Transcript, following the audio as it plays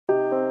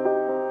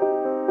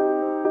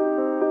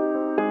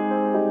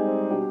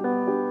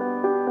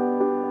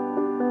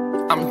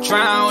I'm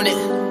drowning,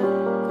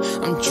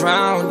 I'm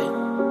drowning,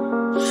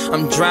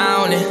 I'm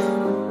drowning,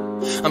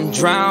 I'm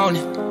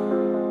drowning.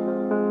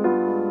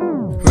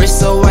 Wrist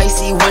so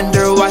icy,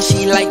 wonder why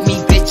she like me,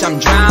 bitch, I'm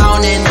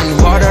drowning.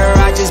 In water,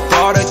 I just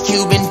bought a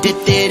Cuban,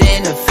 dipped it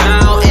in a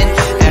fountain.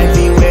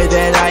 Everywhere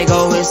that I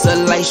go, it's a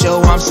light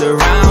show, I'm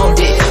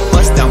surrounded.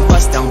 Bust down,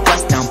 bust down,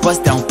 bust down,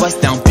 bust down,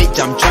 bust down, bitch,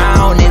 I'm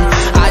drowning.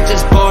 I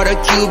just bought a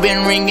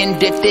Cuban ring and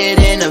dipped it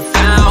in a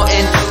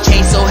fountain.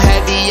 Chain so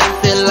heavy, I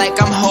feel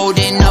like I'm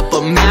holding up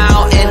a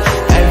mountain.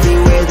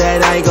 Everywhere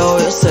that I go,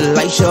 it's a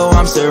light show,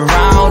 I'm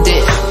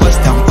surrounded.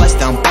 Bust down, bust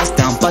down, bust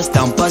down, bust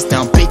down, bust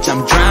down, bitch,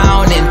 I'm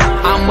drowning.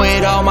 I'm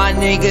with all my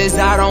niggas,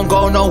 I don't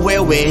go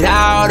nowhere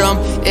without them.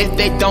 If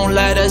they don't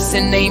let us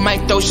in, they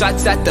might throw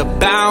shots at the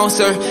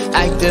bouncer.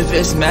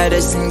 Activist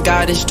medicine,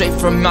 got it straight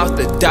from out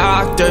the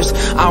doctors.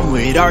 I'm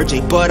with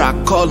RJ, but I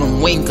call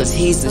him Wayne cause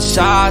he's a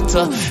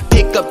shotter.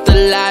 Pick up the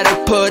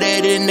ladder, put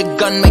it in the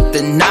gun, make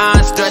the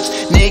nine stretch.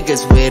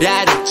 Niggas with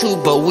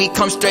attitude, but we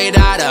come straight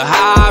out of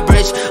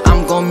Highbridge.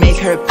 I'm gon' make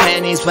her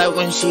panties wet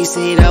when she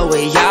see the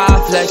way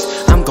I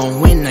flex. I'm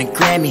gon' win a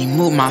Grammy,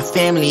 move my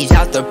family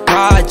out the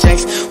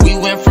projects. We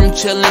went from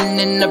chillin'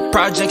 in the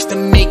projects to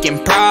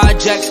making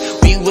projects.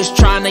 We was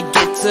tryna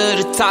get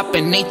to the top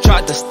and they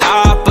tried to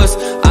stop us.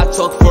 I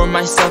talk for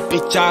myself,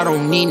 bitch, I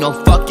don't need no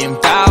fucking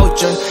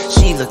voucher.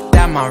 She looked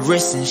at my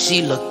wrist and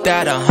she looked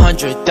at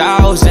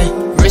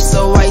 100,000. Wrist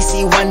so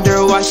icy,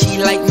 wonder why she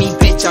like me,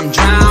 bitch, I'm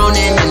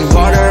drowning. In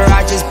water,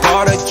 I just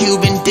bought a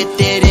Cuban, dipped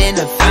it in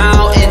a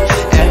fountain.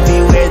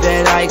 Everywhere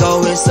that I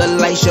go, it's a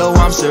light show,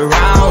 I'm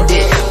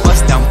surrounded.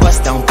 Bust down,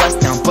 bust down, bust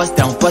down, bust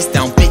down, bust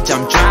down, bitch,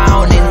 I'm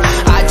drowning.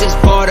 I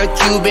just bought a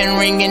Cuban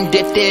ring and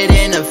dipped it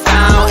in a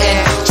fountain.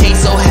 Chain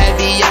so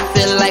heavy, I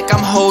feel like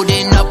I'm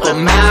holding up a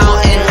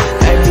mountain.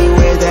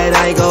 Everywhere that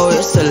I go,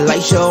 it's a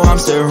light show, I'm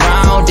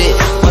surrounded.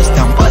 Bust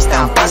down, bust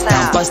down, bust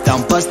down, bust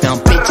down, bust down,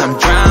 bitch, I'm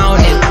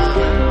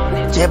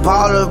drowning. Just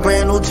bought a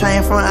brand new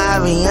chain from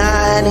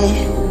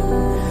Aviani.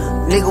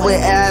 Nigga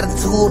with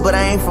attitude, but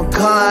I ain't from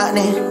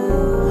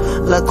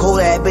Compton. Lil'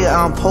 Kodak, bitch,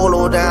 I'm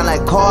polo down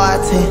like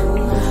Carton.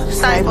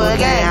 Sniper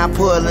gang, I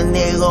put a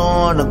nigga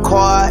on the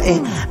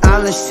carton.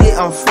 I'm the shit,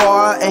 I'm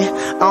farting.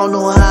 I don't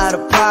know how to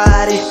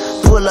party.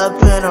 Pull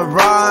up in a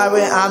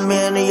Rari, I'm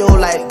in the yo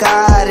like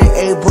Gotti.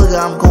 Hey, boogie,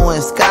 I'm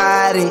going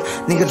Scotty.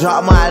 Nigga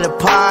drop my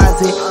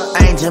deposit.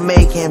 I ain't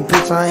Jamaican,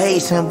 bitch, I'm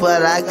Haitian,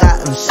 but I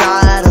got them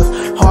shotters.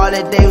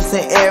 Harley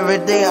Davidson every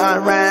day,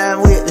 I'm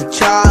riding with the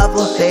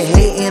chopper. They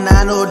hating,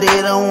 I know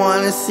they don't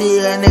wanna see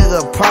a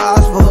nigga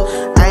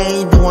prosper. I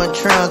ain't doing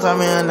trims,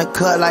 I'm in the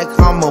cut like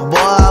I'm a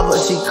barber.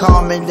 She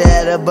call me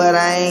daddy, but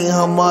I ain't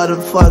her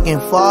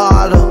motherfucking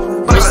father.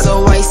 Wrist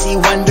so icy,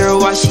 wonder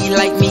why she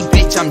like me,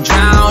 bitch, I'm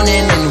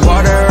drowning. In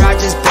water, I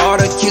just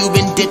bought a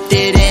Cuban, dipped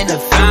it in a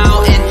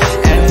fountain.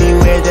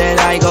 Everywhere that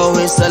I go,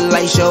 it's a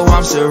light show,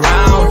 I'm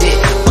surrounded.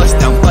 Bust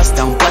down, bust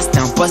down, bust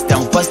down, bust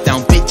down, bust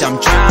down, bitch, I'm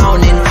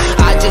drowning.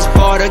 I just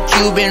bought a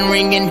Cuban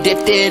ring and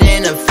dipped it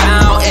in a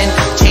fountain.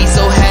 Chain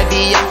so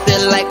heavy, I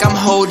feel like I'm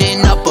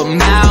holding up a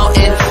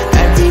mountain.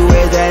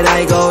 Everywhere that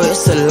I go,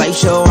 it's a light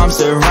show, I'm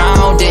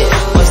surrounded.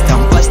 Bust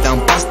down, bust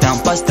down, bust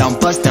down, bust down,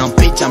 bust down,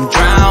 bitch, I'm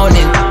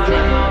drowning.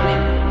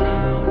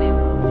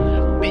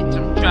 Bitch,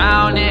 I'm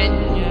drowning.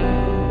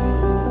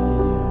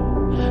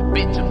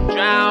 Bitch, I'm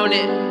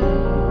drowning.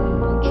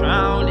 I'm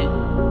drowning.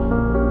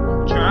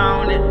 I'm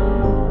drowning.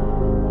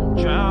 I'm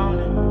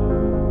drowning.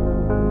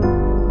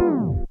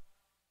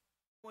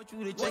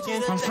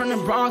 I'm from the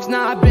Bronx,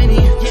 now I've been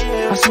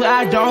here. I swear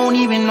I don't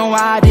even know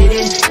why I did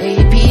it.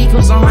 AP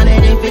cause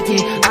 150.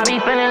 I be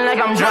feeling like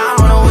I'm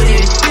drowning with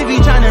it. If you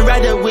tryna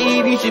ride the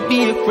wave, you should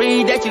be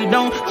afraid that you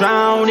don't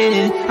drown in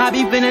it. I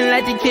be feeling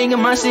like the king of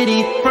my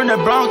city. From the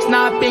Bronx,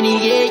 now I've been here.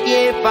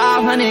 Yeah,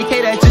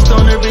 500K, that's just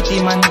on the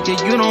richie. My nigga,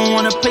 you don't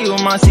wanna play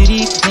with my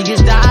city.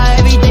 Niggas die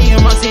every day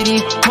in my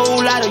city.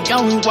 Whole lot of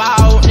young,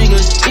 wild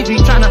niggas. If you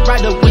tryna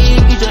ride the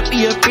wave, you should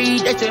be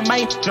afraid that you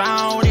might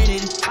drown in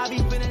it. I be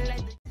feeling like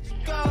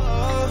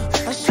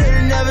I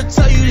should've never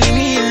told you leave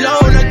me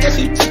alone. I guess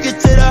you took it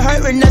to the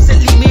hurt and that's to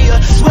leave me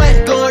a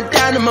sweat going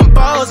down in my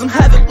balls. I'm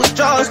having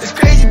withdrawals. It's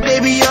crazy,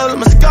 baby, all of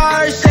my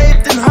scars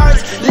shaped in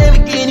hearts.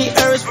 Lamborghini,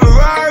 Urus,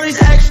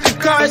 Ferraris, extra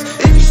cars.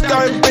 If you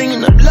start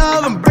bringing up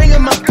love, I'm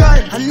bringing my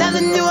gun. I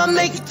never knew I'd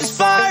make it this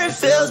far. It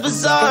feels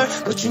bizarre,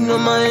 but you know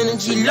my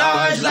energy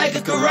large like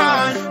a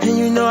Quran. And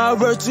you know I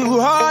worked too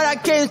hard, I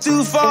came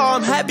too far.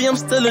 I'm happy I'm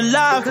still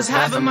alive, cause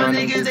half of my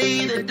niggas they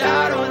either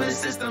died or in the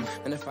system.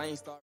 And if I ain't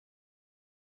start